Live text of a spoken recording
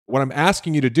what I'm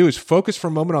asking you to do is focus for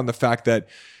a moment on the fact that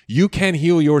you can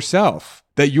heal yourself,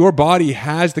 that your body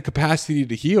has the capacity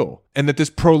to heal, and that this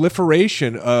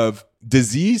proliferation of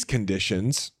disease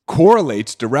conditions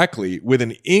correlates directly with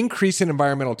an increase in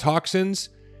environmental toxins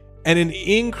and an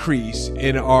increase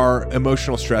in our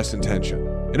emotional stress and tension.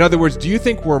 In other words, do you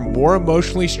think we're more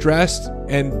emotionally stressed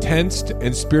and tensed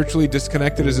and spiritually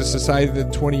disconnected as a society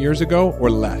than 20 years ago, or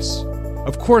less?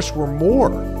 Of course, we're more.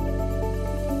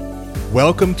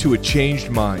 Welcome to A Changed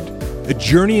Mind, a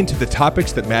journey into the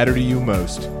topics that matter to you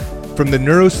most. From the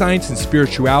neuroscience and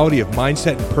spirituality of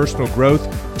mindset and personal growth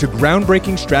to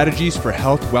groundbreaking strategies for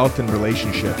health, wealth, and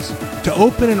relationships, to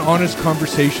open and honest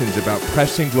conversations about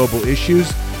pressing global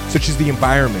issues such as the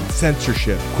environment,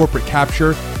 censorship, corporate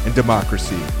capture, and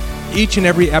democracy. Each and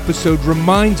every episode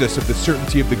reminds us of the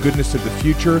certainty of the goodness of the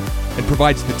future and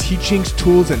provides the teachings,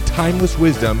 tools, and timeless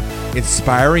wisdom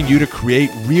inspiring you to create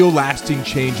real lasting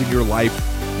change in your life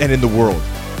and in the world.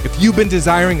 If you've been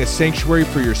desiring a sanctuary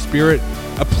for your spirit,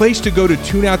 a place to go to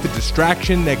tune out the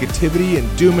distraction, negativity,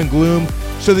 and doom and gloom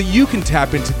so that you can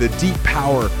tap into the deep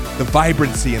power, the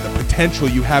vibrancy, and the potential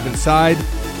you have inside,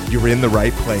 you're in the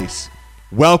right place.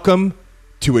 Welcome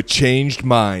to A Changed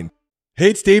Mind. Hey,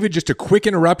 it's David. Just a quick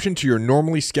interruption to your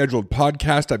normally scheduled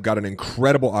podcast. I've got an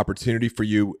incredible opportunity for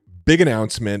you. Big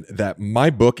announcement that my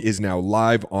book is now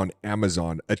live on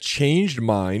Amazon. A Changed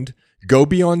Mind. Go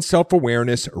beyond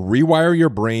self-awareness, rewire your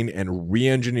brain, and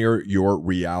re-engineer your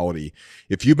reality.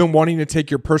 If you've been wanting to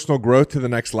take your personal growth to the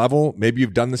next level, maybe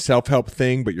you've done the self-help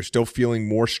thing, but you're still feeling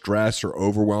more stress or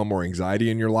overwhelm or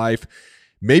anxiety in your life.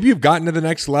 Maybe you've gotten to the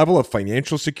next level of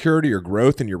financial security or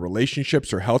growth in your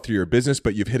relationships or health or your business,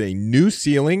 but you've hit a new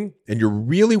ceiling and you're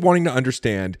really wanting to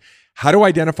understand how to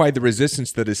identify the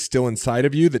resistance that is still inside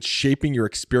of you that's shaping your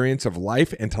experience of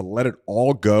life and to let it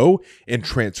all go and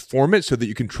transform it so that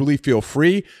you can truly feel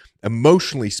free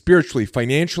emotionally, spiritually,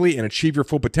 financially, and achieve your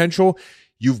full potential.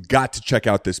 You've got to check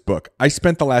out this book. I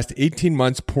spent the last 18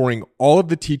 months pouring all of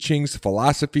the teachings,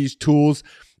 philosophies, tools,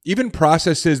 even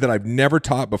processes that I've never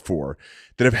taught before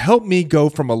that have helped me go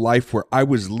from a life where I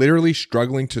was literally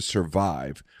struggling to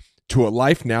survive to a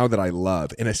life now that I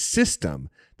love, in a system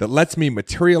that lets me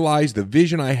materialize the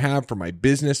vision I have for my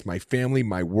business, my family,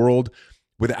 my world,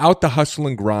 without the hustle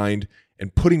and grind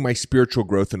and putting my spiritual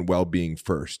growth and well-being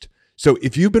first. So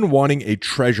if you've been wanting a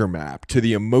treasure map to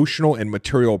the emotional and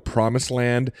material promised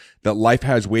land that life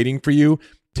has waiting for you,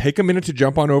 take a minute to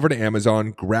jump on over to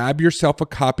Amazon, grab yourself a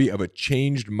copy of A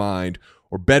Changed Mind,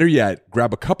 or better yet,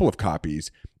 grab a couple of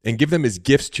copies and give them as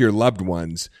gifts to your loved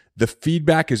ones. The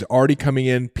feedback is already coming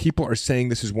in. People are saying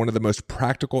this is one of the most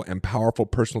practical and powerful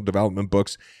personal development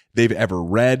books they've ever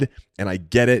read. And I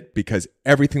get it because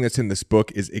everything that's in this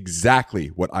book is exactly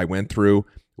what I went through,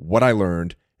 what I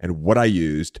learned, and what I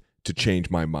used to change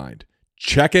my mind.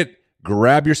 Check it,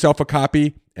 grab yourself a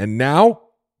copy, and now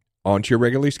on to your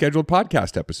regularly scheduled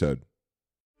podcast episode.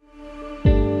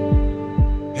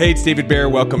 Hey, it's David Bayer.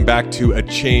 Welcome back to A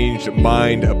Changed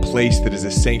Mind, a place that is a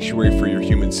sanctuary for your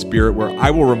human spirit, where I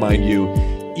will remind you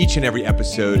each and every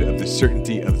episode of the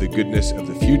certainty of the goodness of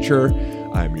the future.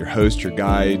 I'm your host, your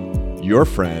guide, your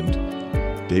friend,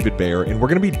 David Bayer, and we're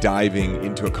going to be diving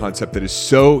into a concept that is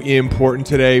so important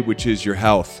today, which is your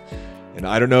health. And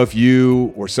I don't know if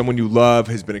you or someone you love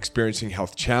has been experiencing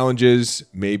health challenges.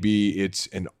 Maybe it's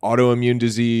an autoimmune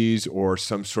disease or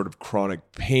some sort of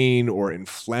chronic pain or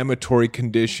inflammatory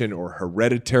condition or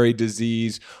hereditary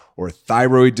disease or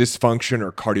thyroid dysfunction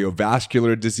or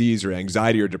cardiovascular disease or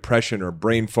anxiety or depression or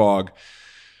brain fog.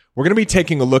 We're going to be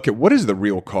taking a look at what is the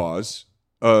real cause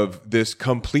of this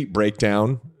complete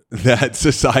breakdown that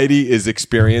society is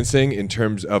experiencing in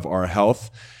terms of our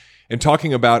health, and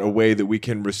talking about a way that we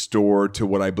can restore to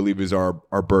what I believe is our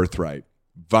birthright: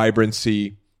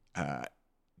 vibrancy,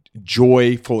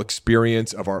 joyful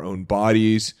experience of our own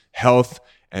bodies, health,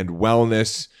 and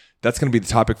wellness. That's going to be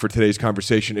the topic for today's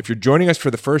conversation. If you're joining us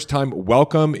for the first time,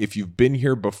 welcome. If you've been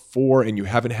here before and you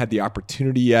haven't had the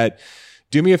opportunity yet,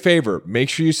 do me a favor. Make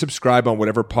sure you subscribe on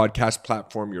whatever podcast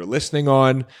platform you're listening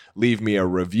on. Leave me a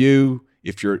review.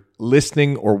 If you're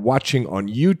listening or watching on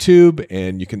YouTube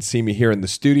and you can see me here in the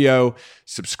studio,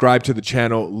 subscribe to the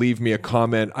channel, leave me a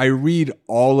comment. I read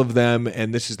all of them,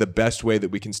 and this is the best way that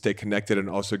we can stay connected and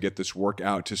also get this work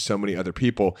out to so many other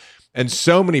people. And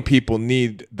so many people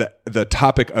need the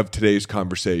topic of today's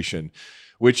conversation,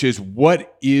 which is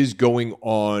what is going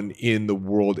on in the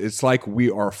world. It's like we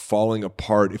are falling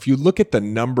apart. If you look at the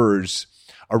numbers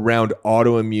around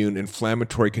autoimmune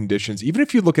inflammatory conditions, even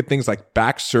if you look at things like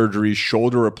back surgery,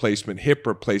 shoulder replacement, hip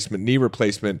replacement, knee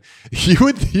replacement, you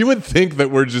would think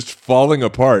that we're just falling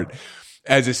apart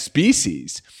as a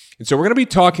species. And so we're going to be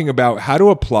talking about how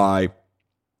to apply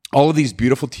all of these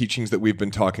beautiful teachings that we've been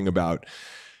talking about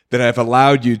that have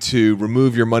allowed you to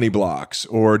remove your money blocks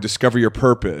or discover your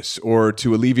purpose or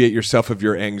to alleviate yourself of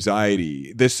your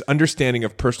anxiety. This understanding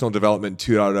of personal development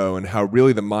 2.0 and how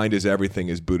really the mind is everything,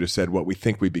 as Buddha said, what we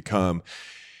think we become.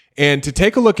 And to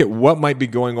take a look at what might be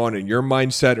going on in your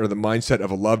mindset or the mindset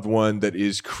of a loved one that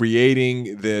is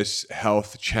creating this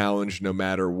health challenge, no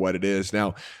matter what it is.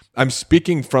 Now, I'm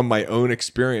speaking from my own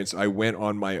experience. I went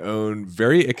on my own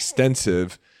very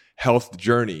extensive health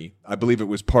journey. I believe it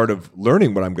was part of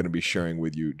learning what I'm going to be sharing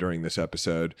with you during this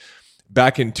episode.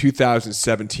 Back in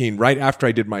 2017, right after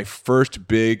I did my first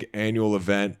big annual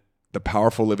event, the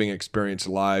Powerful Living Experience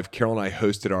Live, Carol and I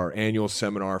hosted our annual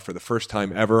seminar for the first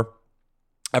time ever.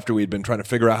 After we had been trying to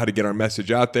figure out how to get our message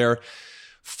out there,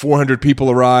 400 people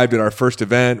arrived at our first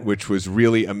event, which was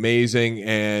really amazing.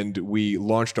 And we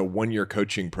launched a 1-year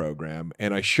coaching program.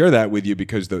 And I share that with you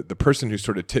because the person who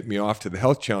sort of tipped me off to the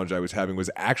health challenge I was having was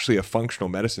actually a functional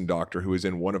medicine doctor who was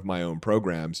in one of my own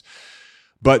programs.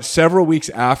 But several weeks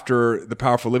after the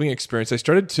Powerful Living Experience, I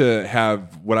started to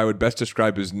have what I would best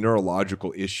describe as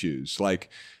neurological issues. Like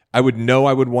I would know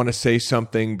I would want to say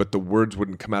something, but the words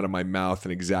wouldn't come out of my mouth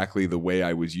in exactly the way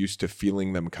I was used to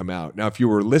feeling them come out. Now, if you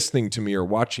were listening to me or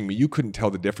watching me, you couldn't tell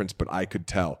the difference, but I could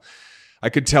tell. I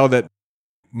could tell that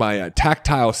my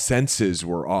tactile senses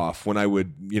were off when I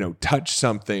would, touch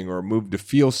something or move to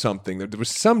feel something. There was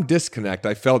some disconnect.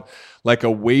 I felt like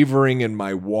a wavering in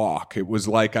my walk. It was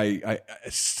like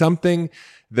something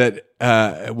that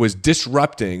was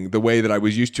disrupting the way that I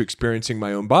was used to experiencing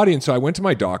my own body. And so I went to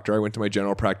my doctor. I went to my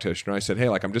general practitioner. I said, hey,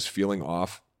 I'm just feeling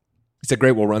off. He said,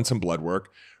 great, we'll run some blood work.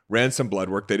 Ran some blood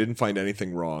work. They didn't find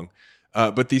anything wrong.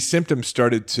 But these symptoms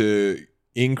started to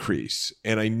increase,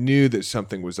 and I knew that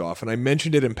something was off. And I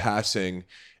mentioned it in passing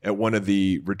at one of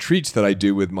the retreats that I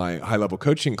do with my high-level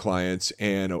coaching clients,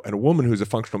 and a woman who's a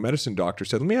functional medicine doctor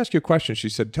said, let me ask you a question. She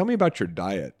said, tell me about your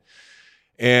diet.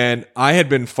 And I had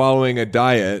been following a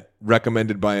diet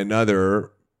recommended by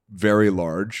another very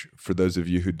large, for those of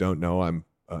you who don't know, I'm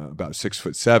about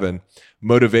 6'7",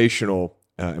 motivational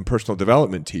and personal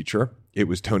development teacher. It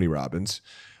was Tony Robbins.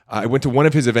 I went to one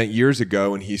of his events years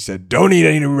ago, and he said, don't eat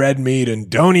any red meat and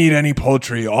don't eat any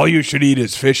poultry. All you should eat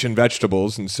is fish and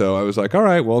vegetables. And so I was like, all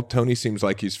right, well, Tony seems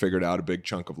like he's figured out a big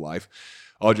chunk of life.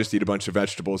 I'll just eat a bunch of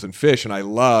vegetables and fish. And I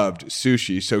loved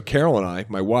sushi. So Carol and I,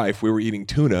 my wife, we were eating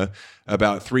tuna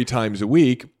about 3 times a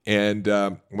week. And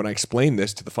when I explained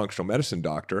this to the functional medicine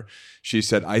doctor, she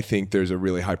said, I think there's a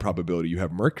really high probability you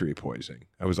have mercury poisoning.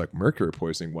 I was like, mercury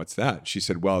poisoning? What's that? She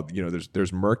said, well,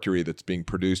 there's mercury that's being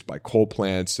produced by coal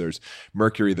plants. There's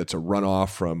mercury that's a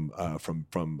runoff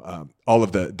from all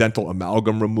of the dental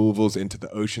amalgam removals into the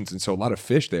oceans. And so a lot of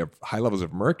fish, they have high levels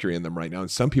of mercury in them right now.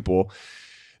 And some people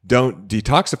don't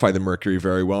detoxify the mercury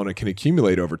very well, and it can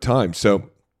accumulate over time. So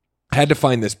I had to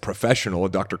find this professional,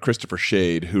 Dr. Christopher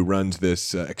Shade, who runs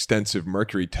this extensive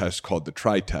mercury test called the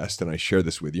TRI test. And I share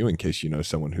this with you in case you know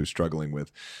someone who's struggling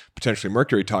with potentially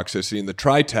mercury toxicity. And the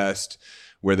TRI test,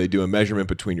 where they do a measurement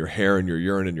between your hair and your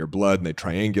urine and your blood, and they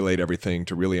triangulate everything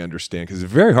to really understand, because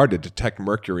it's very hard to detect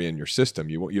mercury in your system.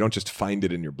 You don't just find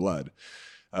it in your blood.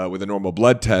 With a normal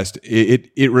blood test,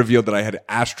 it revealed that I had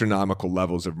astronomical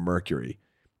levels of mercury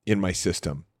in my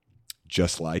system,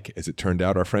 just like, as it turned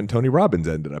out, our friend Tony Robbins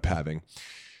ended up having.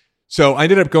 So I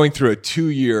ended up going through a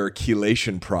 2-year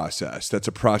chelation process. That's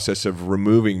a process of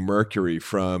removing mercury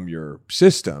from your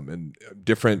system. And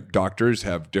different doctors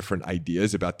have different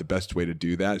ideas about the best way to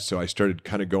do that. So I started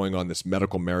kind of going on this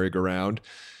medical merry-go-round,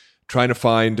 trying to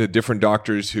find different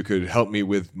doctors who could help me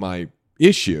with my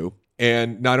issue.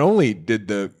 And not only does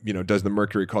the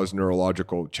mercury cause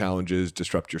neurological challenges,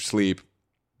 disrupt your sleep,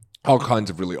 all kinds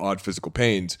of really odd physical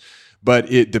pains,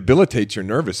 but it debilitates your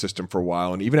nervous system for a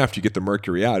while. And even after you get the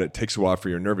mercury out, it takes a while for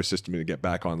your nervous system to get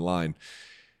back online.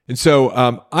 And so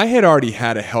I had already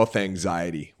had a health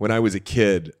anxiety. When I was a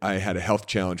kid, I had a health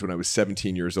challenge when I was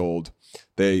 17 years old.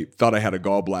 They thought I had a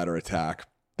gallbladder attack.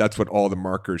 That's what all the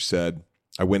markers said.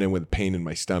 I went in with pain in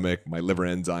my stomach. My liver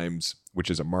enzymes, which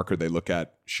is a marker they look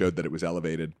at, showed that it was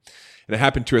elevated. And it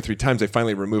happened 2 or 3 times. I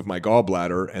finally removed my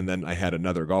gallbladder, and then I had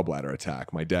another gallbladder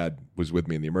attack. My dad was with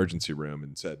me in the emergency room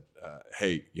and said,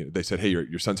 they said, hey,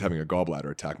 your son's having a gallbladder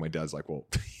attack. My dad's like, well,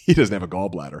 he doesn't have a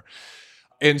gallbladder.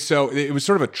 And so it was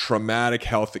sort of a traumatic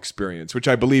health experience, which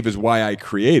I believe is why I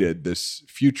created this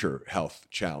future health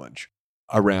challenge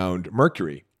around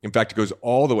mercury. In fact, it goes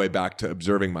all the way back to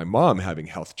observing my mom having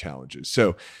health challenges.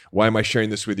 So why am I sharing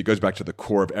this with you? It goes back to the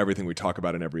core of everything we talk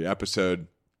about in every episode.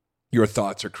 your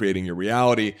thoughts are creating your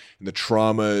reality, and the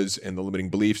traumas and the limiting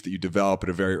beliefs that you develop at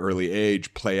a very early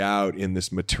age play out in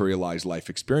this materialized life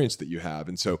experience that you have.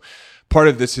 And so part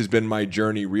of this has been my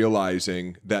journey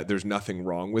realizing that there's nothing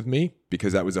wrong with me,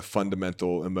 because that was a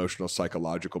fundamental emotional,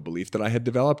 psychological belief that I had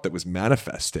developed that was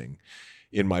manifesting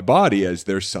in my body as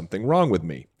there's something wrong with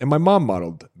me. And my mom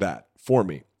modeled that for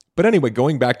me. But anyway,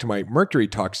 going back to my mercury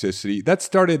toxicity, that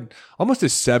started almost a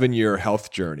 7-year health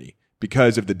journey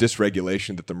because of the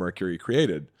dysregulation that the mercury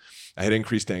created. I had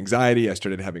increased anxiety. I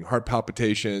started having heart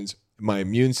palpitations. My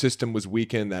immune system was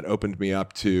weakened. That opened me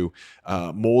up to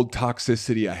mold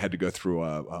toxicity. I had to go through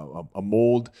a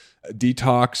mold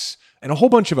detox and a whole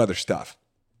bunch of other stuff.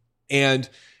 And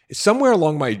somewhere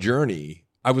along my journey,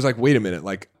 I was like, wait a minute,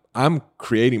 like I'm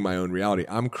creating my own reality.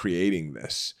 I'm creating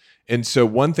this. And so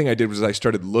one thing I did was I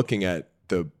started looking at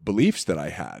the beliefs that I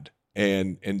had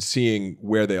and seeing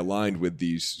where they aligned with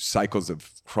these cycles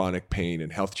of chronic pain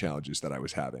and health challenges that I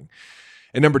was having.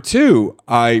 And number two,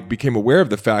 I became aware of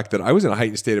the fact that I was in a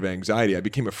heightened state of anxiety. I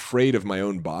became afraid of my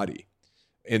own body.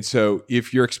 And so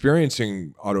if you're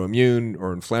experiencing autoimmune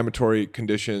or inflammatory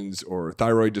conditions or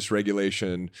thyroid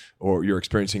dysregulation, or you're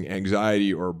experiencing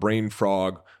anxiety or brain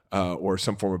fog, or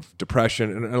some form of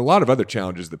depression, and a lot of other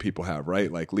challenges that people have,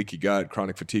 right? Like leaky gut,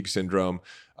 chronic fatigue syndrome,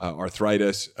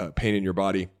 arthritis, pain in your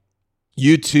body,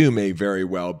 you too may very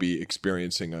well be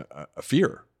experiencing a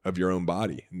fear of your own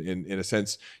body. In a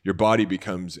sense, your body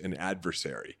becomes an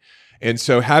adversary. And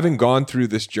so having gone through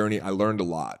this journey, I learned a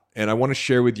lot. And I want to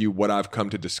share with you what I've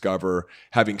come to discover,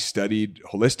 having studied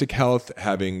holistic health,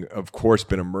 having, of course,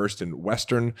 been immersed in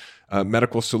Western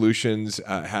medical solutions,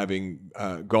 having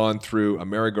gone through a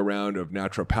merry-go-round of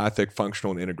naturopathic,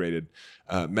 functional, and integrated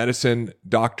medicine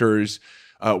doctors,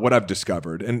 what I've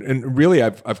discovered. And really,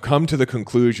 I've come to the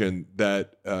conclusion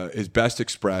that is best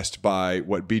expressed by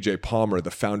what B.J. Palmer, the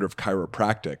founder of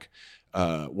chiropractic,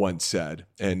 once said.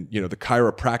 And, you know, the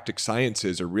chiropractic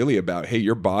sciences are really about, hey,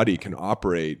 your body can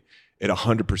operate at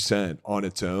 100% on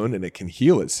its own, and it can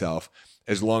heal itself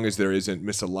as long as there isn't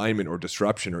misalignment or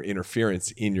disruption or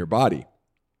interference in your body.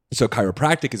 So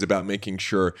chiropractic is about making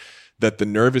sure that the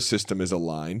nervous system is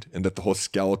aligned and that the whole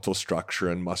skeletal structure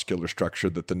and muscular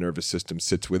structure that the nervous system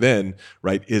sits within,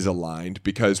 right, is aligned.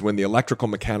 Because when the electrical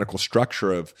mechanical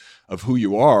structure of who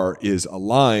you are is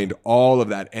aligned, all of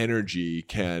that energy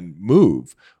can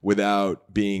move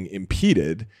without being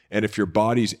impeded. And if your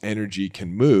body's energy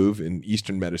can move, in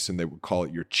Eastern medicine, they would call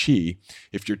it your chi.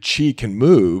 If your chi can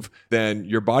move, then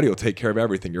your body will take care of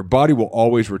everything. Your body will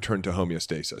always return to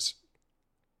homeostasis.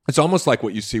 It's almost like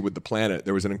what you see with the planet.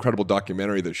 There was an incredible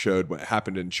documentary that showed what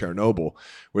happened in Chernobyl,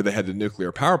 where they had the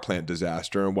nuclear power plant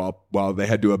disaster. And while they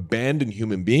had to abandon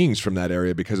human beings from that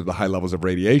area because of the high levels of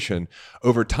radiation,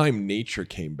 over time, nature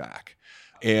came back.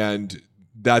 And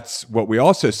that's what we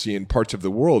also see in parts of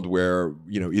the world where,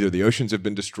 you know, either the oceans have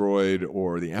been destroyed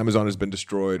or the Amazon has been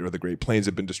destroyed or the Great Plains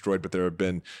have been destroyed, but there have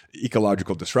been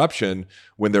ecological disruption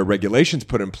when there are regulations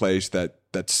put in place that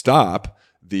stop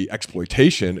the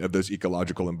exploitation of those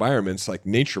ecological environments. Like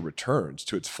nature returns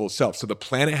to its full self. So the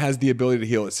planet has the ability to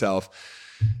heal itself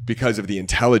because of the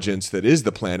intelligence that is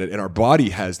the planet, and our body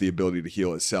has the ability to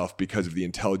heal itself because of the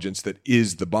intelligence that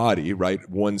is the body, right?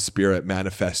 One spirit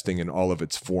manifesting in all of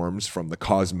its forms, from the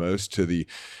cosmos to the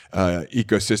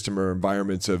ecosystem or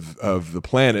environments of the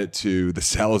planet to the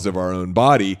cells of our own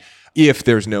body, if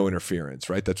there's no interference,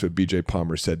 right? That's what B.J.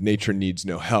 Palmer said. Nature needs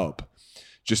no help,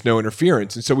 just no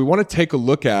interference. And so we want to take a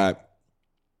look at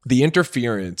the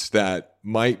interference that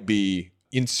might be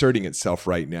inserting itself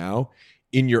right now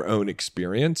in your own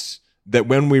experience, that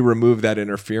when we remove that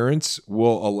interference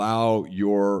will allow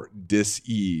your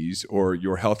dis-ease or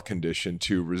your health condition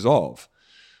to resolve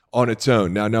on its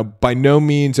own. Now, by no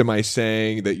means am I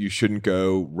saying that you shouldn't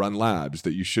go run labs,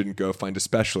 that you shouldn't go find a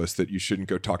specialist, that you shouldn't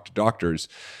go talk to doctors.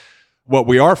 What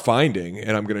we are finding,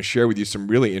 and I'm going to share with you some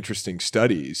really interesting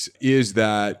studies, is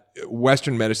that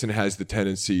Western medicine has the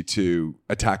tendency to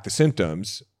attack the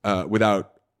symptoms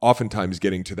without oftentimes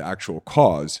getting to the actual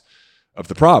cause of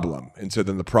the problem. And so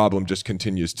then the problem just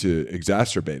continues to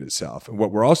exacerbate itself. And what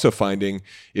we're also finding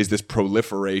is this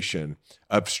proliferation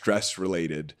of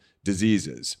stress-related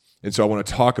diseases. And so I want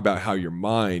to talk about how your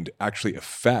mind actually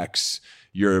affects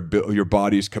your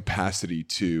body's capacity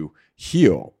to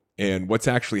heal, and what's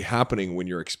actually happening when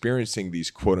you're experiencing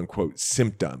these quote-unquote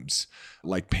symptoms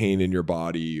like pain in your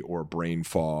body or brain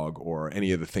fog or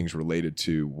any of the things related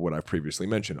to what I've previously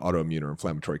mentioned, autoimmune or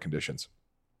inflammatory conditions.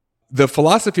 The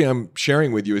philosophy I'm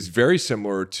sharing with you is very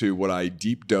similar to what I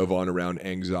deep dove on around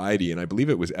anxiety, and I believe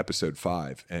it was episode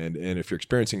 5. And if you're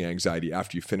experiencing anxiety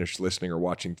after you finish listening or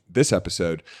watching this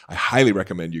episode, I highly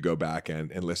recommend you go back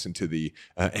and listen to the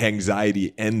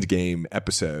anxiety endgame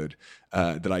episode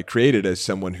that I created as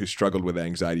someone who struggled with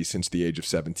anxiety since the age of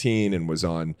 17 and was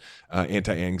on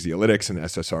anti-anxiolytics and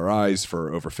SSRIs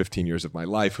for over 15 years of my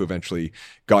life, who eventually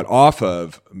got off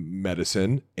of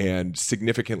medicine and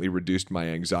significantly reduced my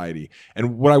anxiety.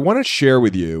 And what I want to share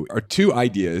with you are 2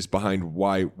 ideas behind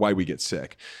why we get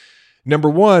sick. Number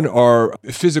 1 are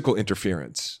physical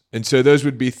interference. And so those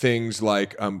would be things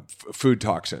like food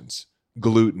toxins,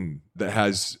 gluten that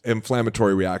has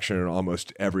inflammatory reaction in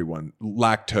almost everyone,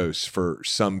 lactose for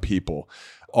some people.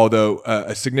 Although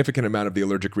a significant amount of the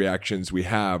allergic reactions we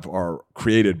have are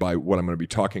created by what I'm going to be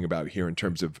talking about here in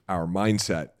terms of our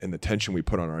mindset and the tension we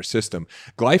put on our system.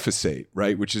 Glyphosate,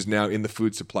 right, which is now in the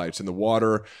food supply. It's in the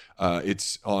water.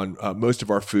 It's on most of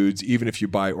our foods. Even if you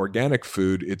buy organic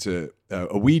food, it's a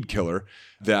weed killer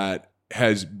that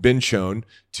has been shown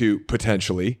to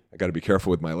potentially, I got to be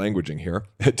careful with my languaging here,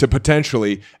 to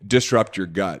potentially disrupt your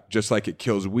gut. Just like it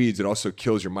kills weeds, it also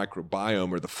kills your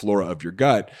microbiome or the flora of your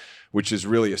gut, which is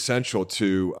really essential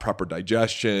to proper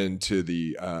digestion, to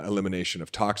the elimination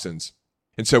of toxins.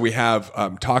 And so we have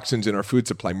toxins in our food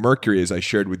supply. Mercury, as I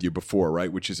shared with you before,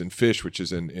 right, which is in fish, which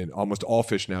is in almost all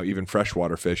fish now, even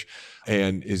freshwater fish,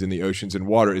 and is in the oceans and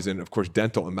water, is in, of course,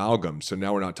 dental amalgam. So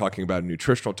now we're not talking about a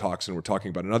nutritional toxin. We're talking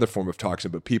about another form of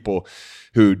toxin, but people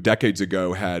who decades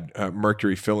ago had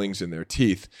mercury fillings in their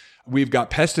teeth. We've got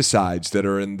pesticides that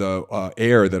are in the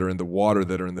air, that are in the water,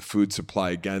 that are in the food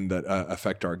supply, again, that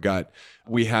affect our gut.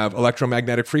 We have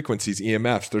electromagnetic frequencies,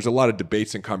 EMFs. There's a lot of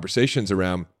debates and conversations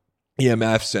around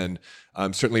EMFs, and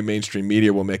certainly mainstream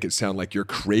media will make it sound like you're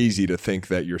crazy to think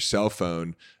that your cell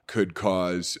phone could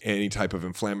cause any type of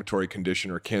inflammatory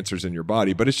condition or cancers in your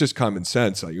body, but it's just common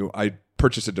sense. I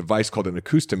purchased a device called an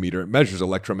acoustometer. It measures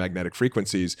electromagnetic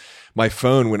frequencies. My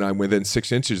phone, when I'm within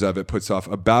 6 inches of it, puts off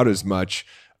about as much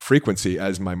frequency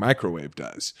as my microwave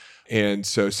does. And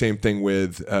so same thing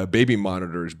with baby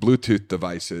monitors, Bluetooth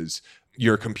devices,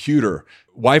 your computer,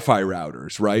 Wi-Fi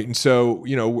routers, right? And so,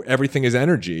 everything is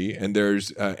energy, and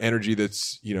there's energy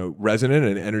that's, resonant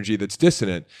and energy that's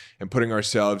dissonant, and putting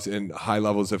ourselves in high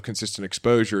levels of consistent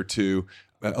exposure to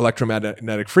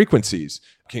electromagnetic frequencies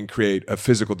can create a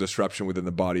physical disruption within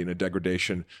the body and a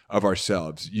degradation of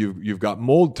ourselves. You've got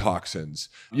mold toxins.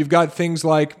 You've got things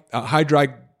like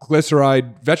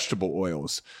hydroglyceride vegetable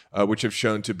oils, which have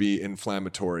shown to be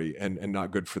inflammatory and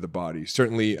not good for the body.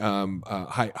 Certainly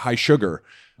high sugar.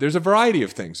 There's a variety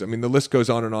of things. I mean, the list goes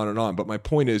on and on and on. But my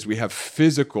point is we have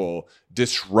physical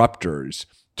disruptors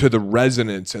to the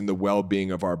resonance and the well-being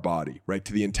of our body, right?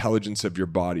 To the intelligence of your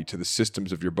body, to the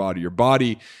systems of your body. Your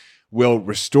body will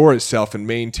restore itself and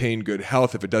maintain good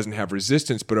health if it doesn't have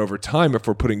resistance. But over time, if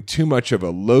we're putting too much of a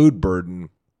load burden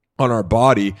on our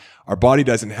body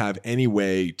doesn't have any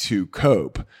way to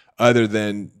cope other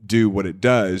than do what it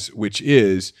does, which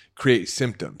is create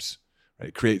symptoms.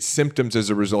 Right? Create symptoms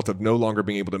as a result of no longer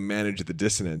being able to manage the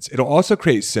dissonance. It'll also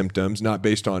create symptoms not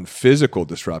based on physical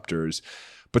disruptors,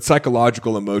 but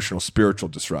psychological, emotional, spiritual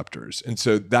disruptors. And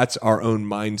so that's our own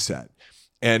mindset.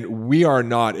 And we are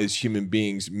not, as human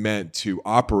beings, meant to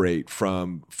operate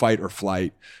from fight or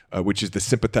flight, which is the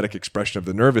sympathetic expression of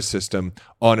the nervous system,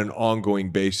 on an ongoing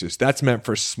basis. That's meant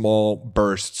for small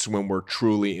bursts when we're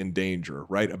truly in danger,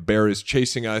 right? A bear is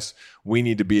chasing us. We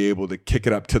need to be able to kick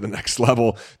it up to the next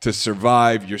level to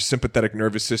survive. Your sympathetic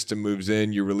nervous system moves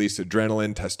in. You release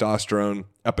adrenaline, testosterone,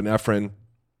 epinephrine.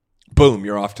 Boom,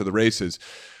 you're off to the races.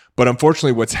 But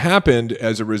unfortunately, what's happened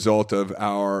as a result of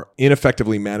our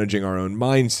ineffectively managing our own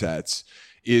mindsets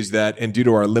is that, and due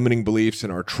to our limiting beliefs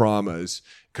and our traumas,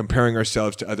 comparing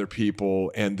ourselves to other people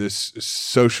and this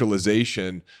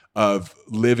socialization of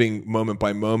living moment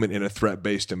by moment in a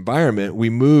threat-based environment, we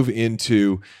move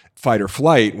into fight or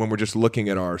flight when we're just looking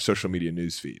at our social media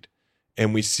newsfeed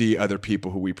and we see other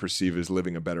people who we perceive as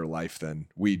living a better life than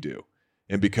we do.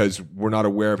 And because we're not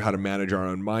aware of how to manage our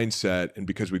own mindset, and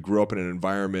because we grew up in an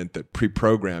environment that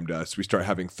pre-programmed us, we start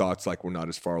having thoughts like we're not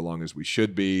as far along as we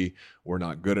should be, we're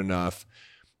not good enough.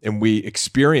 And we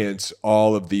experience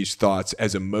all of these thoughts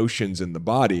as emotions in the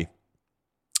body.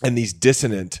 And these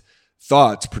dissonant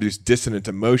thoughts produce dissonant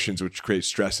emotions, which create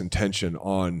stress and tension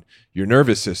on your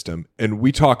nervous system. And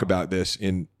we talk about this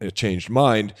in A Changed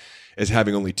Mind as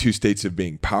having only 2 states of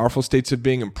being: powerful states of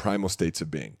being and primal states of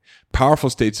being. Powerful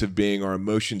states of being are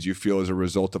emotions you feel as a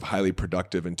result of highly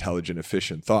productive, intelligent,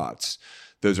 efficient thoughts.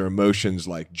 Those are emotions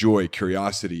like joy,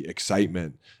 curiosity,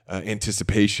 excitement,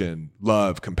 anticipation,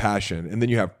 love, compassion. And then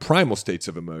you have primal states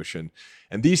of emotion.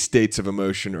 And these states of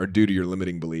emotion are due to your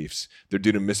limiting beliefs. They're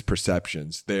due to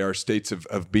misperceptions. They are states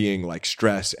of being like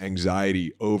stress,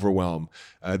 anxiety, overwhelm.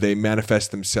 They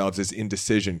manifest themselves as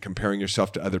indecision, comparing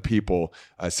yourself to other people,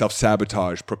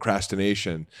 self-sabotage,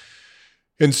 procrastination.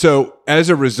 And so as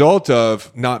a result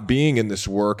of not being in this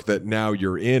work that now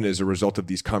you're in, as a result of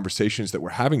these conversations that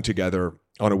we're having together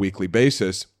on a weekly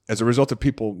basis, as a result of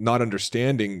people not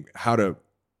understanding how to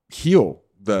heal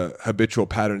the habitual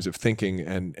patterns of thinking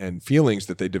and feelings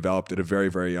that they developed at a very,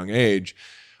 very young age,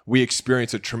 we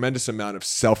experience a tremendous amount of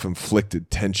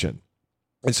self-inflicted tension.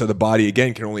 And so the body,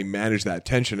 again, can only manage that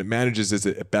tension. It manages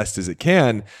as best as it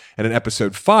can. And in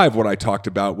episode 5, what I talked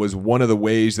about was one of the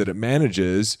ways that it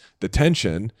manages the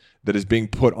tension that is being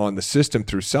put on the system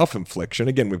through self-infliction.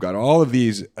 Again, we've got all of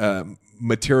these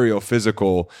material,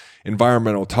 physical,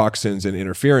 environmental toxins and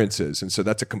interferences. And so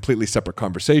that's a completely separate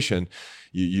conversation.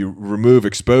 You remove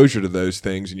exposure to those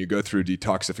things and you go through a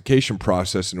detoxification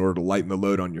process in order to lighten the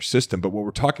load on your system. But what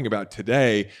we're talking about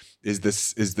today is the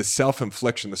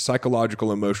self-infliction, the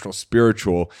psychological, emotional,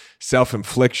 spiritual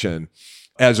self-infliction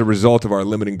as a result of our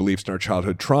limiting beliefs and our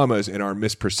childhood traumas and our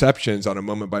misperceptions on a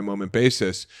moment-by-moment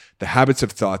basis, the habits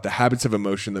of thought, the habits of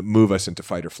emotion that move us into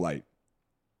fight or flight.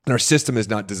 And our system is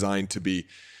not designed to be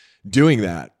doing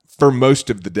that for most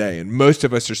of the day. And most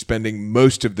of us are spending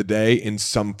most of the day in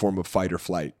some form of fight or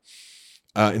flight,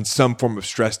 in some form of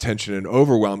stress, tension, and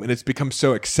overwhelm. And it's become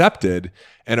so accepted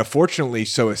and unfortunately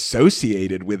so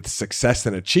associated with success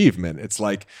and achievement. It's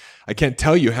like, I can't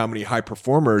tell you how many high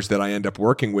performers that I end up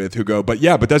working with who go, but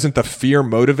doesn't the fear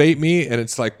motivate me? And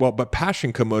it's like, well, but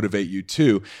passion can motivate you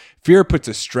too. Fear puts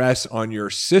a stress on your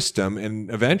system, and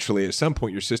eventually at some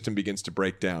point your system begins to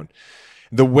break down.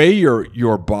 The way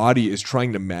your body is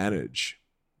trying to manage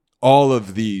all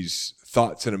of these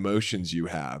thoughts and emotions you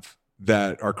have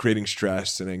that are creating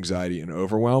stress and anxiety and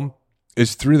overwhelm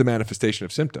is through the manifestation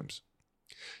of symptoms.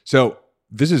 So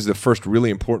this is the first really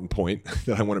important point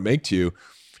that I want to make to you.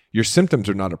 Your symptoms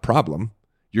are not a problem.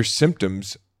 Your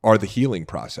symptoms are the healing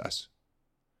process.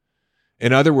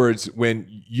 In other words, when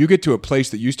you get to a place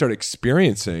that you start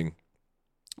experiencing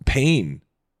pain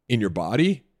in your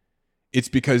body, it's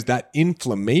because that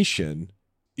inflammation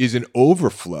is an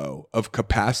overflow of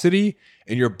capacity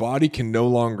and your body can no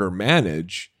longer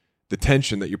manage the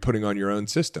tension that you're putting on your own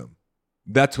system.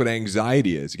 That's what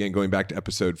anxiety is. Again, going back to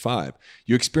episode 5,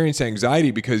 you experience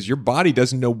anxiety because your body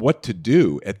doesn't know what to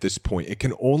do at this point. It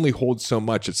can only hold so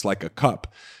much. It's like a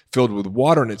cup filled with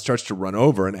water and it starts to run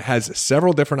over, and it has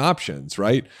several different options,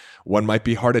 right? One might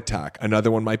be heart attack.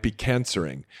 Another one might be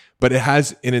cancering, but it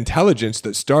has an intelligence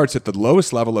that starts at the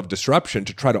lowest level of disruption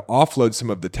to try to offload some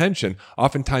of the tension.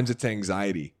 Oftentimes it's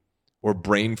anxiety or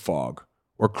brain fog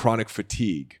or chronic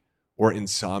fatigue or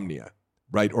insomnia,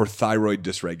 right? Or thyroid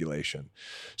dysregulation.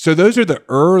 So those are the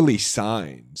early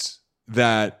signs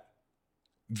that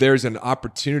there's an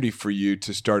opportunity for you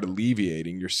to start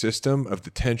alleviating your system of the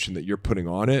tension that you're putting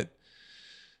on it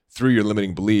through your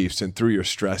limiting beliefs and through your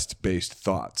stress-based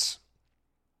thoughts.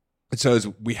 And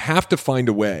so we have to find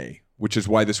a way, which is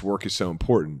why this work is so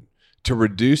important, to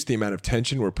reduce the amount of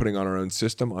tension we're putting on our own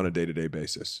system on a day-to-day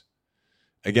basis.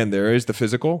 Again, there is the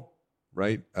physical,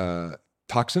 right?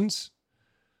 Toxins.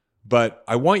 But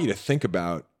I want you to think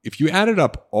about, if you added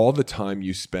up all the time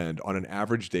you spend on an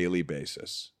average daily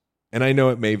basis, and I know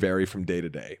it may vary from day to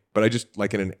day, but I just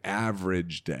like in an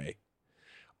average day,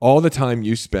 all the time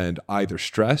you spend either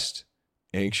stressed,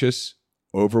 anxious,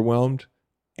 overwhelmed,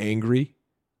 angry,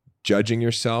 judging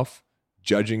yourself,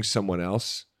 judging someone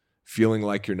else, feeling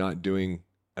like you're not doing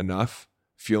enough,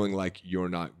 feeling like you're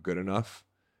not good enough,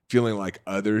 feeling like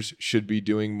others should be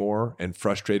doing more, and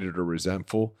frustrated or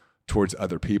resentful towards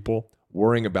other people,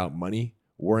 worrying about money,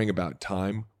 worrying about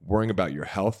time, worrying about your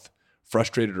health,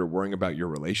 frustrated or worrying about your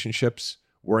relationships,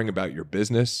 worrying about your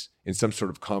business in some sort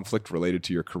of conflict related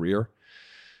to your career,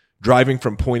 driving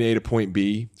from point A to point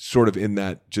B, sort of in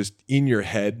that just in your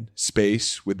head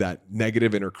space with that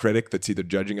negative inner critic that's either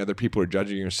judging other people or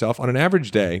judging yourself on an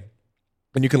average day.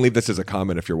 And you can leave this as a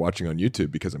comment if you're watching on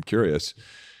YouTube because I'm curious.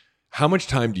 How much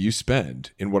time do you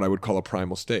spend in what I would call a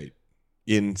primal state?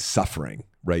 In suffering,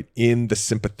 right? In the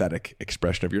sympathetic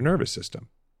expression of your nervous system.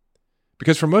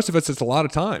 Because for most of us, it's a lot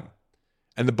of time.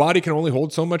 And the body can only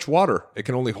hold so much water. It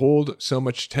can only hold so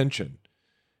much tension.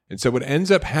 And so what ends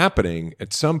up happening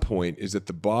at some point is that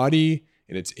the body,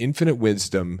 in its infinite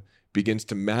wisdom, begins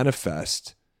to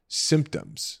manifest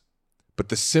symptoms. But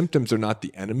the symptoms are not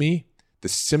the enemy. The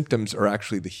symptoms are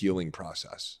actually the healing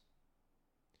process.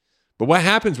 But what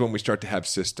happens when we start to have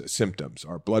symptoms?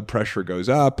 Our blood pressure goes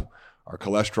up, our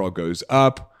cholesterol goes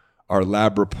up, our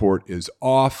lab report is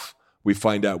off. We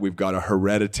find out we've got a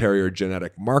hereditary or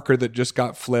genetic marker that just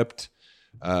got flipped.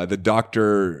 The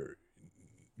doctor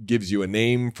gives you a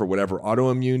name for whatever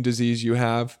autoimmune disease you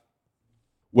have.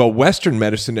 Well, Western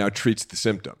medicine now treats the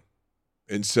symptom.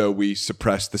 And so we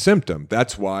suppress the symptom.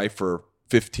 That's why for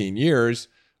 15 years,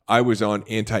 I was on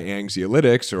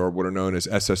anti-anxiolytics, or what are known as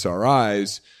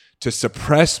SSRIs, to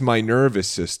suppress my nervous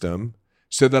system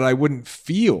so that I wouldn't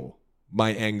feel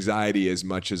my anxiety as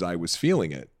much as I was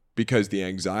feeling it, because the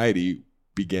anxiety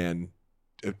began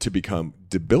to become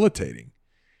debilitating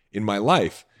in my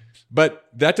life. But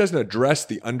that doesn't address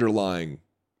the underlying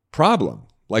problem,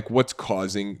 like what's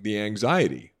causing the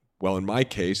anxiety. Well, in my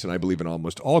case, and I believe in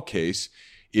almost all cases,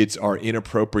 it's our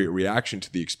inappropriate reaction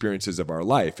to the experiences of our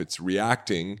life. It's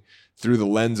reacting through the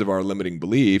lens of our limiting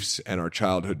beliefs and our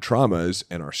childhood traumas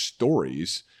and our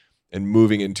stories, and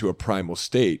moving into a primal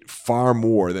state far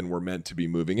more than we're meant to be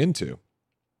moving into.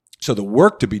 So the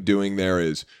work to be doing there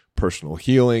is personal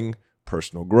healing,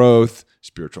 personal growth,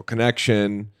 spiritual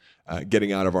connection,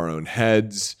 getting out of our own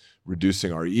heads,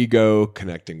 reducing our ego,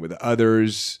 connecting with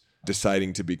others,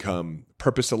 deciding to become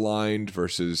purpose-aligned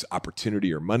versus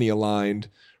opportunity or money-aligned,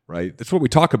 right? That's what we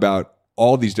talk about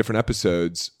all these different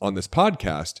episodes on this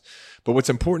podcast. But what's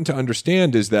important to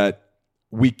understand is that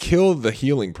we kill the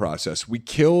healing process. We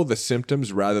kill the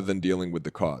symptoms rather than dealing with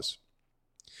the cause.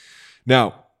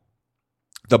 Now,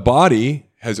 the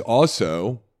body has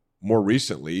also, more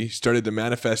recently, started to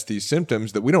manifest these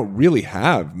symptoms that we don't really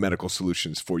have medical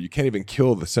solutions for. You can't even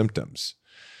kill the symptoms.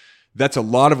 That's a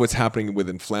lot of what's happening with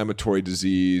inflammatory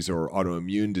disease or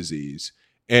autoimmune disease.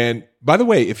 And by the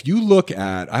way, if you look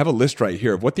at, I have a list right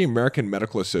here of what the American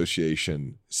Medical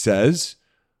Association says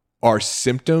are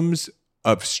symptoms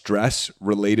of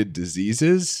stress-related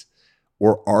diseases,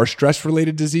 or are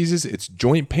stress-related diseases. It's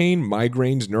joint pain,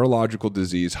 migraines, neurological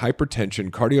disease,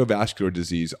 hypertension, cardiovascular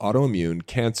disease, autoimmune,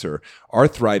 cancer,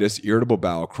 arthritis, irritable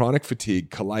bowel, chronic fatigue,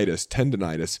 colitis,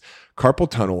 tendinitis, carpal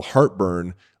tunnel,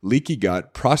 heartburn, leaky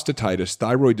gut, prostatitis,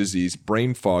 thyroid disease,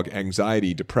 brain fog,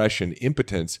 anxiety, depression,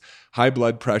 impotence, high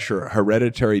blood pressure,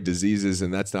 hereditary diseases,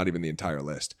 and that's not even the entire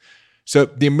list. So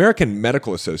the American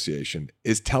Medical Association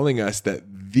is telling us that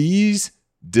these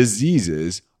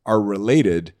diseases are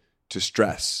related to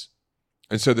stress.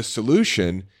 And so the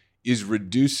solution is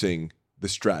reducing the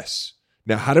stress.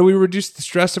 Now, how do we reduce the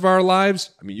stress of our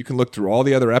lives? I mean, you can look through all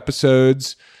the other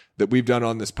episodes that we've done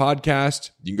on this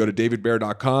podcast. You can go to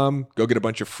davidbear.com, go get a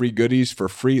bunch of free goodies for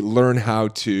free, learn how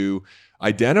to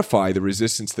identify the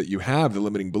resistance that you have, the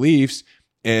limiting beliefs,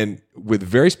 and with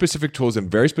very specific tools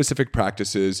and very specific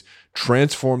practices,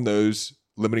 transform those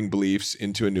limiting beliefs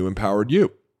into a new empowered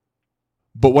you.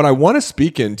 But what I want to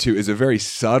speak into is a very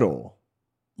subtle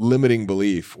limiting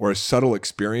belief or a subtle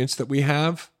experience that we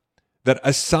have that,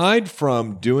 aside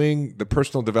from doing the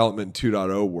personal development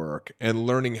 2.0 work and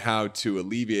learning how to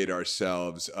alleviate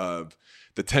ourselves of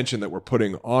the tension that we're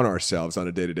putting on ourselves on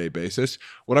a day-to-day basis,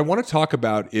 what I want to talk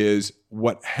about is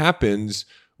what happens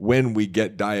when we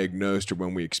get diagnosed or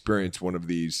when we experience one of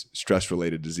these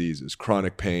stress-related diseases,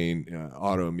 chronic pain,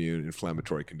 autoimmune,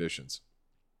 inflammatory conditions.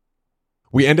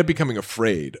 We end up becoming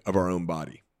afraid of our own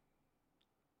body.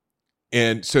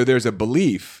 And so there's a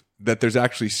belief that there's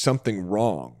actually something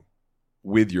wrong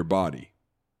with your body.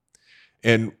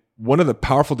 And one of the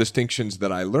powerful distinctions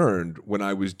that I learned when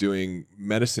I was doing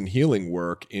medicine healing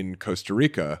work in Costa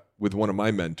Rica with one of my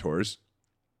mentors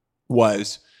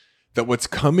was that what's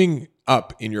coming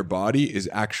up in your body is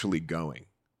actually going,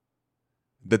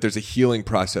 that there's a healing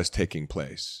process taking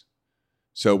place.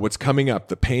 So what's coming up,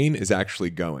 the pain is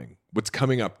actually going. What's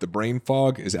coming up, the brain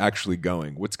fog is actually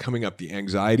going. What's coming up, the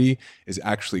anxiety is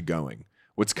actually going.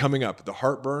 What's coming up, the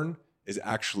heartburn is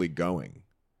actually going.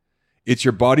 It's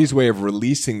your body's way of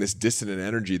releasing this dissonant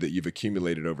energy that you've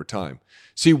accumulated over time.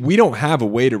 See, we don't have a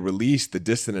way to release the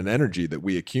dissonant energy that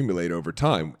we accumulate over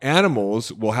time.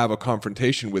 Animals will have a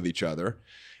confrontation with each other,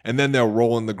 and then they'll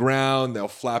roll on the ground, they'll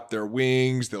flap their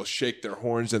wings, they'll shake their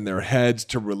horns and their heads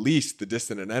to release the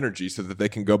dissonant energy so that they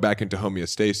can go back into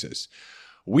homeostasis.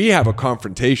 We have a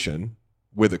confrontation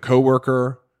with a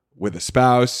coworker, with a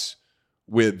spouse,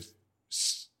 with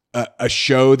a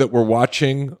show that we're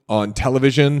watching on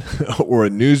television or a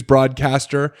news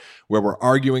broadcaster where we're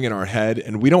arguing in our head,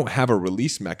 and we don't have a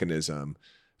release mechanism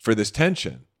for this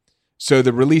tension. So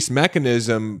the release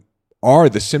mechanism are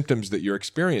the symptoms that you're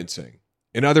experiencing.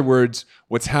 In other words,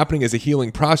 what's happening is a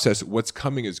healing process. What's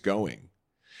coming is going.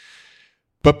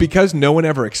 But because no one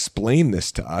ever explained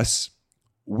this to us,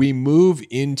 we move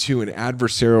into an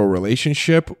adversarial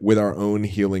relationship with our own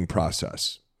healing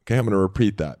process. Okay, I'm going to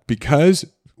repeat that. Because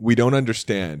we don't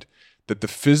understand that the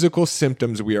physical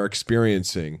symptoms we are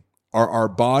experiencing are our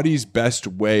body's best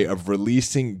way of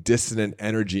releasing dissonant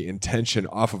energy and tension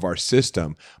off of our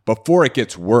system before it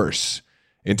gets worse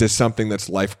into something that's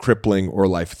life-crippling or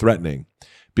life-threatening.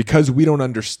 Because we don't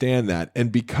understand that, and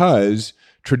because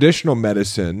traditional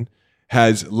medicine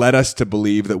has led us to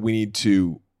believe that we need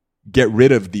to get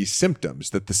rid of these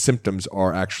symptoms, that the symptoms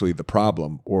are actually the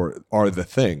problem or are the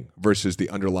thing versus the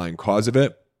underlying cause of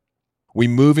it, we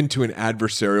move into an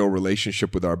adversarial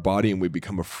relationship with our body and we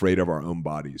become afraid of our own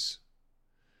bodies.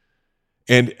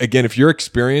 And again, if you're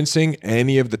experiencing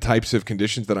any of the types of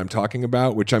conditions that I'm talking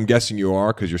about, which I'm guessing you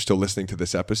are because you're still listening to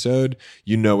this episode,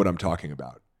 you know what I'm talking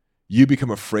about. You become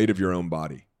afraid of your own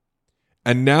body.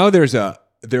 And now there's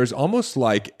almost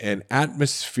like an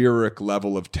atmospheric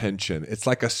level of tension. It's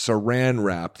like a saran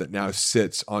wrap that now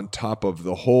sits on top of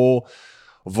the whole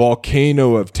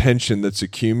volcano of tension that's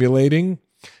accumulating,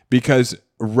 because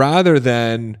rather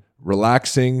than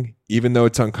relaxing, even though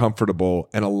it's uncomfortable,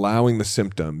 and allowing the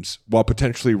symptoms while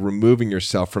potentially removing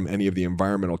yourself from any of the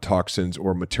environmental toxins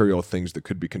or material things that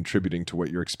could be contributing to what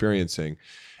you're experiencing,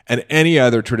 and any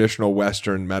other traditional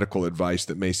Western medical advice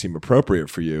that may seem appropriate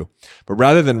for you. But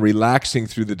rather than relaxing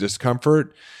through the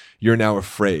discomfort, you're now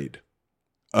afraid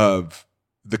of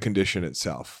the condition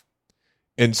itself.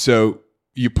 And so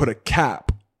you put a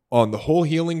cap on the whole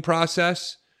healing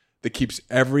process that keeps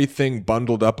everything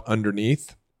bundled up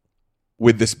underneath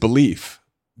with this belief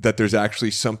that there's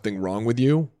actually something wrong with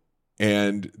you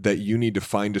and that you need to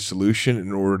find a solution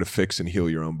in order to fix and heal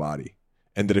your own body.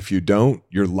 And that if you don't,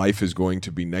 your life is going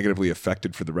to be negatively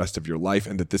affected for the rest of your life,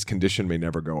 and that this condition may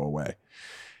never go away.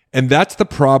 And that's the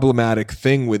problematic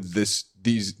thing with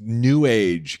these new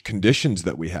age conditions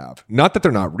that we have. Not that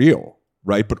they're not real,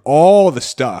 right? But all the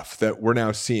stuff that we're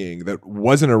now seeing that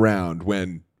wasn't around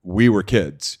when we were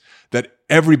kids, that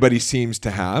everybody seems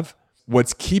to have,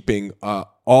 what's keeping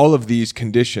all of these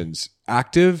conditions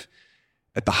active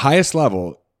at the highest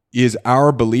level is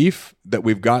our belief that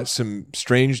we've got some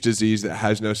strange disease that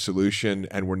has no solution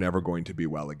and we're never going to be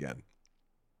well again.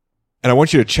 And I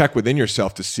want you to check within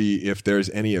yourself to see if there's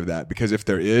any of that, because if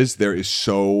there is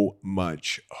so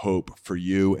much hope for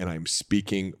you, and I'm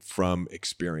speaking from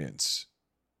experience.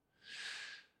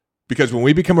 Because when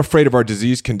we become afraid of our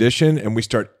disease condition and we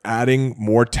start adding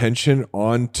more tension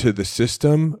onto the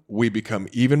system, we become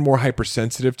even more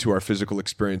hypersensitive to our physical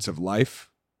experience of life.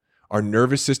 Our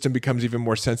nervous system becomes even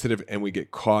more sensitive, and we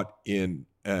get caught in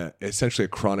essentially a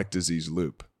chronic disease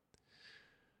loop.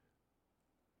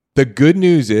 The good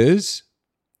news is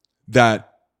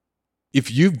that if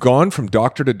you've gone from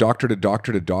doctor to doctor to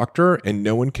doctor to doctor and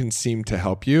no one can seem to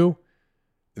help you,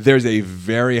 there's a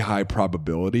very high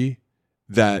probability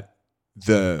that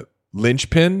the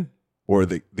linchpin or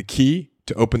the key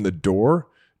to open the door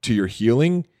to your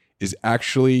healing is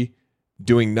actually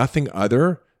doing nothing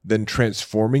other than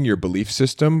transforming your belief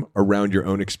system around your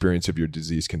own experience of your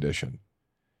disease condition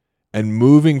and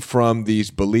moving from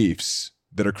these beliefs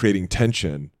that are creating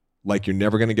tension, like you're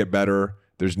never going to get better,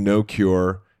 there's no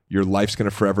cure, your life's going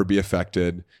to forever be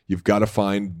affected, you've got to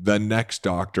find the next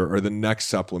doctor or the next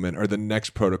supplement or the next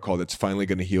protocol that's finally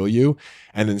going to heal you,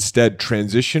 and instead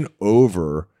transition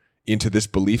over into this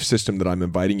belief system that I'm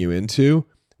inviting you into,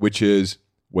 which is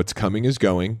what's coming is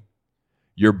going.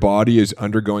 Your body is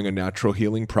undergoing a natural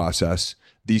healing process.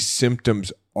 These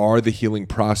symptoms are the healing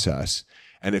process.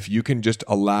 And if you can just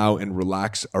allow and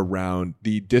relax around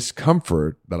the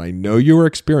discomfort that I know you are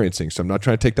experiencing, so I'm not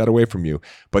trying to take that away from you,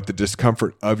 but the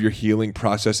discomfort of your healing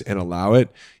process and allow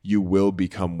it, you will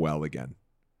become well again.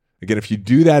 Again, if you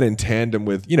do that in tandem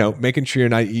with, making sure you're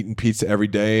not eating pizza every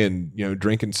day and,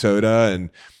 drinking soda and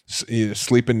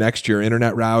sleeping next to your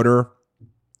internet router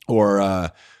or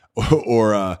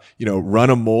run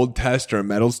a mold test or a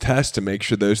metals test to make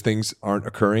sure those things aren't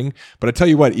occurring. But I tell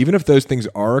you what, even if those things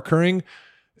are occurring,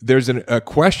 there's a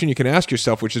question you can ask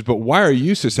yourself, which is, but why are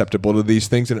you susceptible to these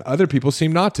things and other people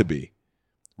seem not to be,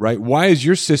 right? Why is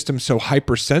your system so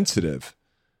hypersensitive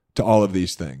to all of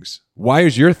these things? Why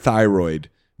is your thyroid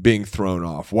being thrown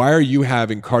off? Why are you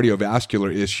having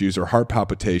cardiovascular issues or heart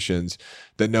palpitations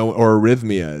or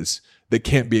arrhythmias that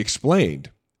can't be explained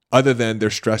other than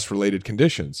their stress-related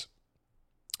conditions?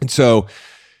 And so,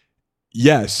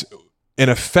 yes, an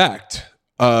effect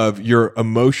of your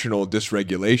emotional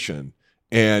dysregulation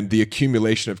and the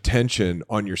accumulation of tension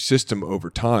on your system over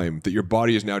time that your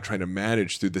body is now trying to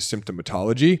manage through the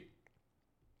symptomatology,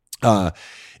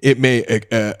 it may,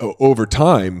 over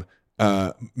time,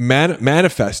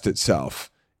 manifest itself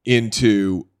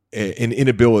into an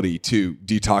inability to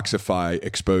detoxify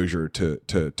exposure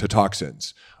to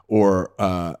toxins, or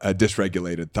a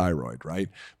dysregulated thyroid, right?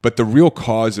 But the real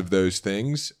cause of those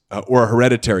things, or a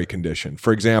hereditary condition.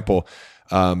 For example,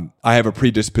 I have a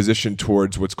predisposition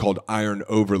towards what's called iron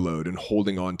overload and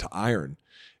holding on to iron.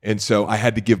 And so I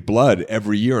had to give blood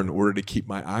every year in order to keep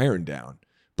my iron down.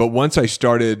 But once I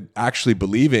started actually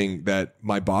believing that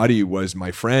my body was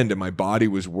my friend and my body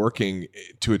was working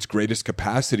to its greatest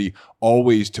capacity,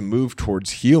 always to move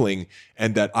towards healing,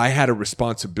 and that I had a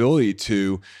responsibility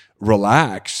to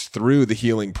relax through the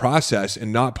healing process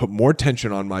and not put more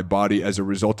tension on my body as a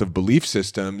result of belief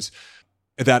systems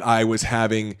that I was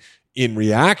having in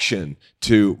reaction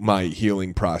to my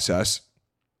healing process,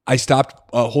 I stopped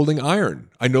holding iron.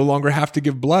 I no longer have to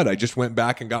give blood. I just went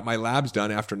back and got my labs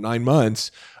done after 9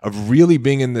 months of really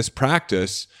being in this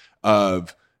practice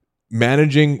of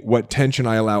managing what tension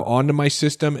I allow onto my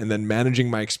system and then managing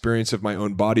my experience of my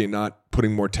own body and not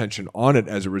putting more tension on it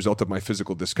as a result of my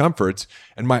physical discomforts.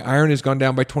 And my iron has gone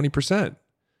down by 20%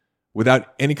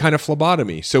 without any kind of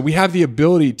phlebotomy. So we have the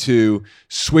ability to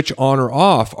switch on or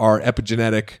off our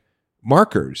epigenetic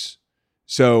markers.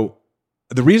 So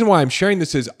the reason why I'm sharing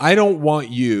this is I don't want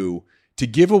you to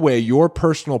give away your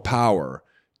personal power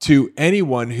to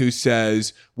anyone who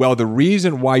says, well, the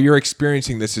reason why you're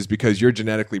experiencing this is because you're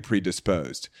genetically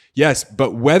predisposed. Yes,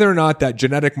 but whether or not that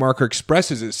genetic marker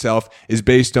expresses itself is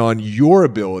based on your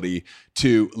ability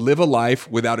to live a life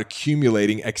without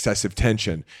accumulating excessive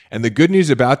tension. And the good news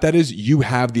about that is you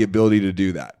have the ability to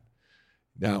do that.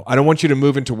 Now, I don't want you to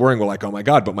move into worrying, well, like, oh my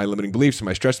God, but my limiting beliefs and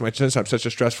my stress and my tension, I'm such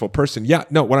a stressful person. Yeah,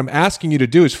 no, what I'm asking you to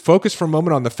do is focus for a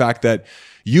moment on the fact that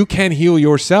you can heal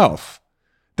yourself,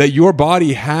 that your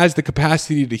body has the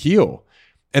capacity to heal,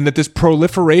 and that this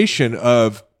proliferation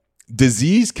of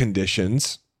disease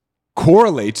conditions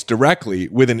correlates directly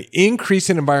with an increase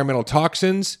in environmental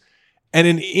toxins and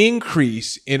an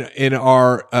increase in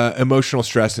our emotional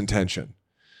stress and tension.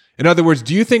 In other words,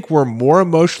 do you think we're more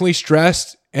emotionally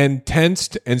stressed and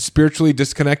tensed and spiritually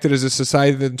disconnected as a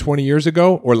society than 20 years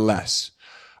ago, or less?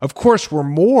 Of course, we're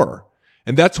more.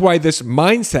 And that's why this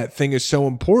mindset thing is so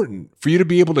important, for you to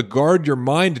be able to guard your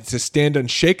mind and to stand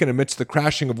unshaken amidst the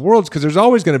crashing of worlds, because there's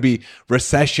always going to be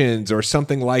recessions or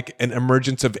something like an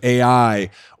emergence of AI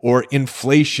or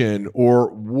inflation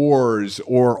or wars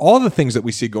or all the things that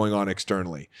we see going on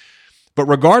externally. But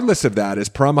regardless of that, as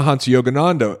Paramahansa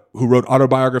Yogananda, who wrote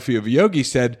Autobiography of a Yogi,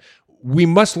 said, we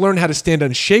must learn how to stand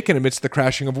unshaken amidst the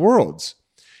crashing of worlds.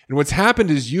 And what's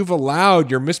happened is you've allowed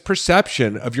your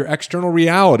misperception of your external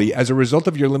reality as a result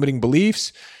of your limiting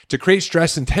beliefs to create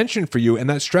stress and tension for you. And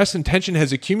that stress and tension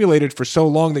has accumulated for so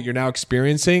long that you're now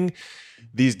experiencing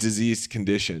these diseased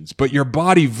conditions. But your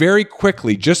body very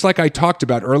quickly, just like I talked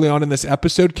about early on in this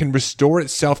episode, can restore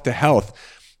itself to health,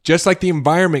 just like the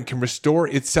environment can restore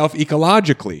itself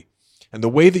ecologically. And the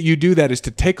way that you do that is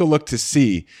to take a look to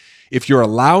see if you're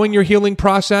allowing your healing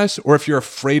process or if you're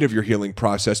afraid of your healing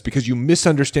process because you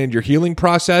misunderstand your healing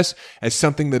process as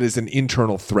something that is an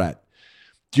internal threat.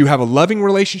 Do you have a loving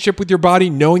relationship with your body,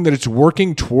 knowing that it's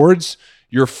working towards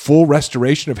your full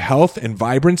restoration of health and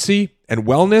vibrancy and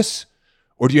wellness?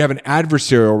 Or do you have an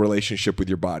adversarial relationship with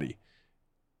your body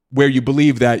where you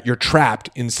believe that you're trapped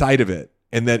inside of it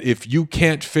and that if you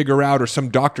can't figure out or some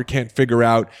doctor can't figure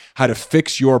out how to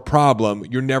fix your problem,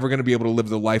 you're never going to be able to live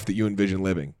the life that you envision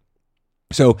living?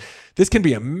 So this can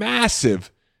be a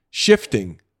massive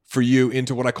shifting for you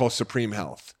into what I call supreme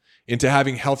health, into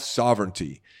having health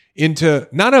sovereignty, into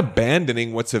not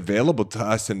abandoning what's available to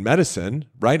us in medicine,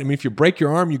 right? I mean, if you break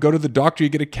your arm, you go to the doctor, you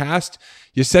get a cast,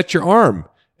 you set your arm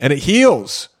and it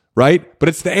heals, right? But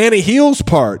it's the and it heals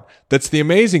part that's the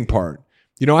amazing part.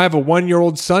 You know, I have a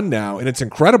 1-year-old son now, and it's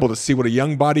incredible to see what a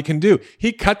young body can do.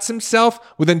 He cuts himself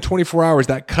within 24 hours.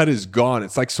 That cut is gone.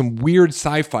 It's like some weird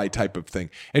sci-fi type of thing.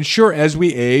 And sure, as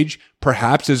we age,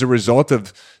 perhaps as a result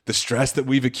of the stress that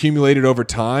we've accumulated over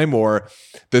time or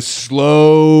the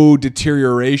slow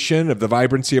deterioration of the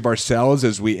vibrancy of our cells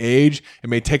as we age, it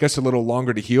may take us a little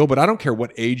longer to heal. But I don't care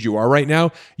what age you are right now.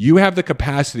 You have the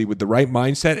capacity with the right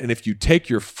mindset. And if you take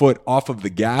your foot off of the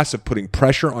gas of putting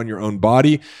pressure on your own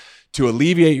body, to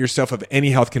alleviate yourself of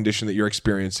any health condition that you're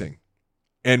experiencing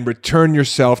and return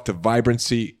yourself to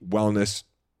vibrancy, wellness,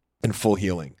 and full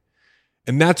healing.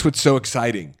 And that's what's so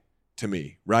exciting to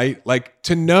me, right? Like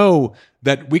to know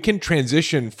that we can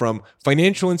transition from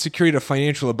financial insecurity to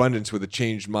financial abundance with a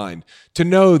changed mind. To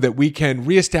know that we can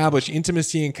reestablish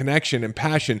intimacy and connection and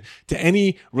passion to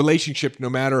any relationship, no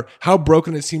matter how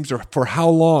broken it seems or for how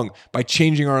long, by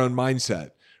changing our own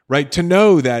mindset. Right? To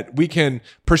know that we can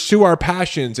pursue our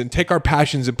passions and take our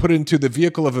passions and put it into the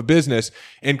vehicle of a business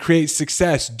and create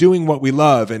success doing what we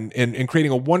love and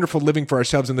creating a wonderful living for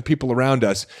ourselves and the people around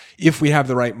us if we have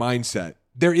the right mindset.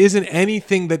 There isn't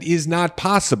anything that is not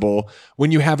possible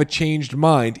when you have a changed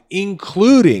mind,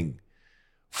 including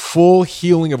full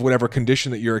healing of whatever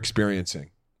condition that you're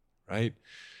experiencing, right?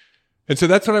 And so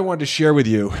that's what I wanted to share with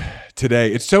you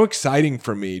today. It's so exciting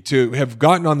for me to have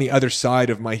gotten on the other side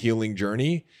of my healing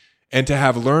journey and to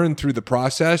have learned through the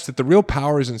process that the real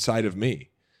power is inside of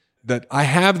me, that I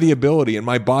have the ability and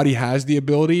my body has the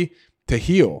ability to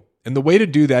heal. And the way to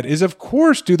do that is, of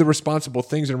course, do the responsible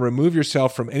things and remove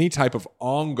yourself from any type of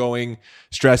ongoing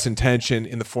stress and tension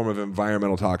in the form of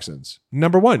environmental toxins.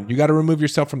 Number one, you got to remove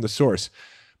yourself from the source.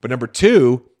 But number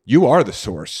two, you are the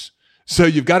source. So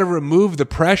you've got to remove the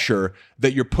pressure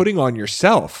that you're putting on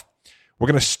yourself. We're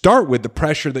going to start with the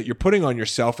pressure that you're putting on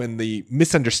yourself and the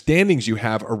misunderstandings you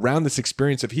have around this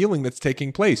experience of healing that's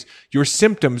taking place. Your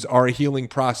symptoms are a healing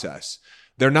process.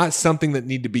 They're not something that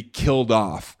need to be killed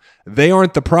off. They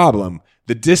aren't the problem.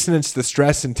 The dissonance, the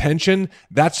stress and tension,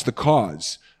 that's the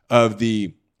cause of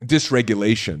the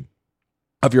dysregulation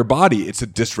of your body. It's a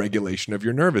dysregulation of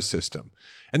your nervous system.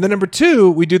 And then number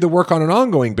two, we do the work on an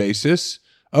ongoing basis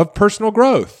of personal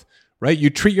growth, right?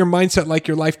 You treat your mindset like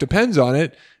your life depends on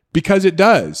it because it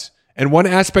does. And one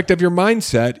aspect of your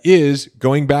mindset is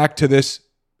going back to this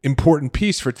important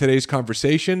piece for today's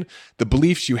conversation, the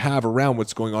beliefs you have around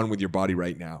what's going on with your body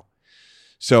right now.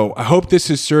 So I hope this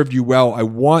has served you well. I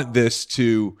want this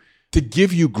to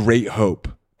give you great hope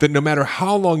that no matter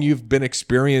how long you've been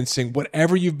experiencing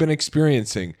whatever you've been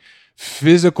experiencing,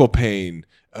 physical pain,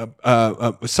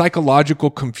 psychological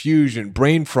confusion,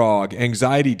 brain fog,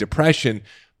 anxiety, depression,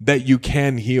 that you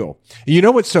can heal. And you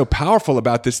know what's so powerful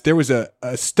about this? There was a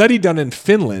study done in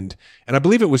Finland, and I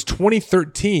believe it was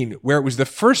 2013, where it was the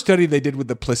first study they did with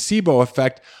the placebo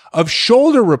effect of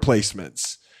shoulder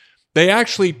replacements. They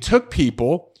actually took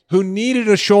people who needed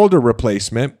a shoulder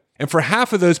replacement, and for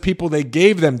half of those people, they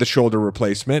gave them the shoulder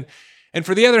replacement. And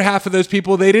for the other half of those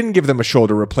people, they didn't give them a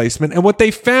shoulder replacement. And what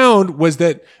they found was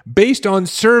that based on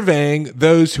surveying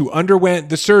those who underwent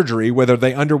the surgery, whether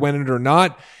they underwent it or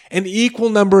not, an equal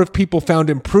number of people found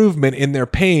improvement in their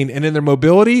pain and in their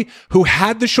mobility who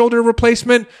had the shoulder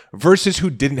replacement versus who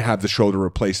didn't have the shoulder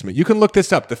replacement. You can look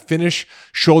this up, the Finnish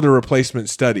shoulder replacement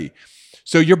study.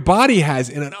 So your body has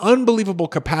an unbelievable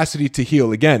capacity to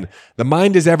heal. Again, the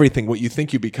mind is everything, what you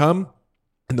think you become.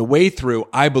 And the way through,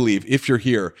 I believe, if you're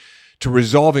here, to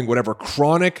resolving whatever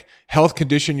chronic health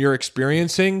condition you're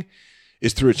experiencing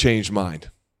is through a changed mind.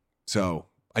 So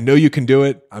I know you can do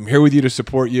it. I'm here with you to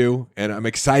support you. And I'm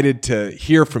excited to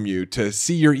hear from you, to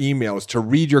see your emails, to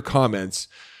read your comments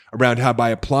around how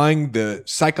by applying the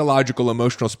psychological,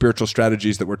 emotional, spiritual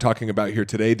strategies that we're talking about here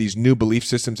today, these new belief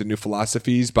systems and new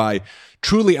philosophies, by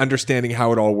truly understanding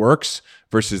how it all works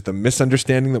versus the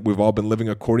misunderstanding that we've all been living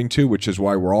according to, which is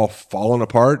why we're all falling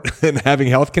apart and having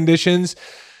health conditions,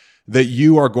 that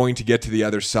you are going to get to the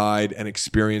other side and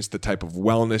experience the type of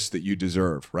wellness that you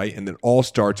deserve, right? And it all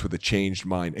starts with a changed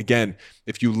mind. Again,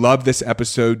 if you love this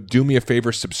episode, do me a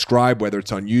favor, subscribe, whether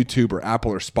it's on YouTube or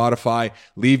Apple or Spotify.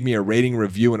 Leave me a rating,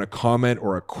 review, and a comment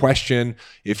or a question.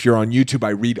 If you're on YouTube, I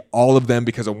read all of them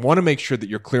because I want to make sure that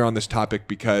you're clear on this topic,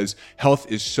 because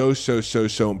health is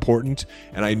so important.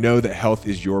 And I know that health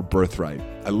is your birthright.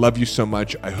 I love you so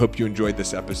much. I hope you enjoyed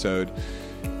this episode.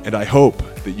 And I hope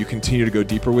that you continue to go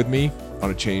deeper with me on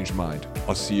a changed mind.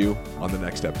 I'll see you on the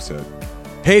next episode.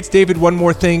 Hey, it's David. One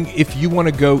more thing. If you want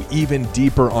to go even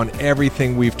deeper on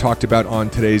everything we've talked about on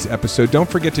today's episode, don't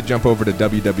forget to jump over to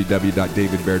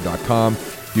www.davidbaird.com.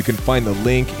 You can find the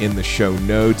link in the show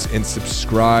notes and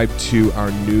subscribe to our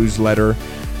newsletter.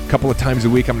 A couple of times a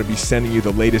week, I'm going to be sending you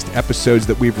the latest episodes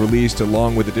that we've released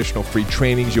along with additional free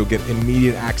trainings. You'll get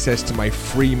immediate access to my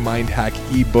free Mind Hack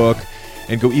ebook,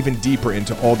 and go even deeper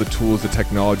into all the tools, the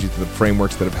technologies, the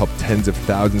frameworks that have helped tens of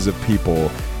thousands of people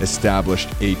establish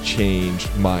a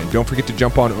changed mind. Don't forget to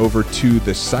jump on over to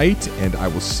the site, and I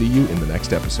will see you in the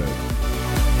next episode.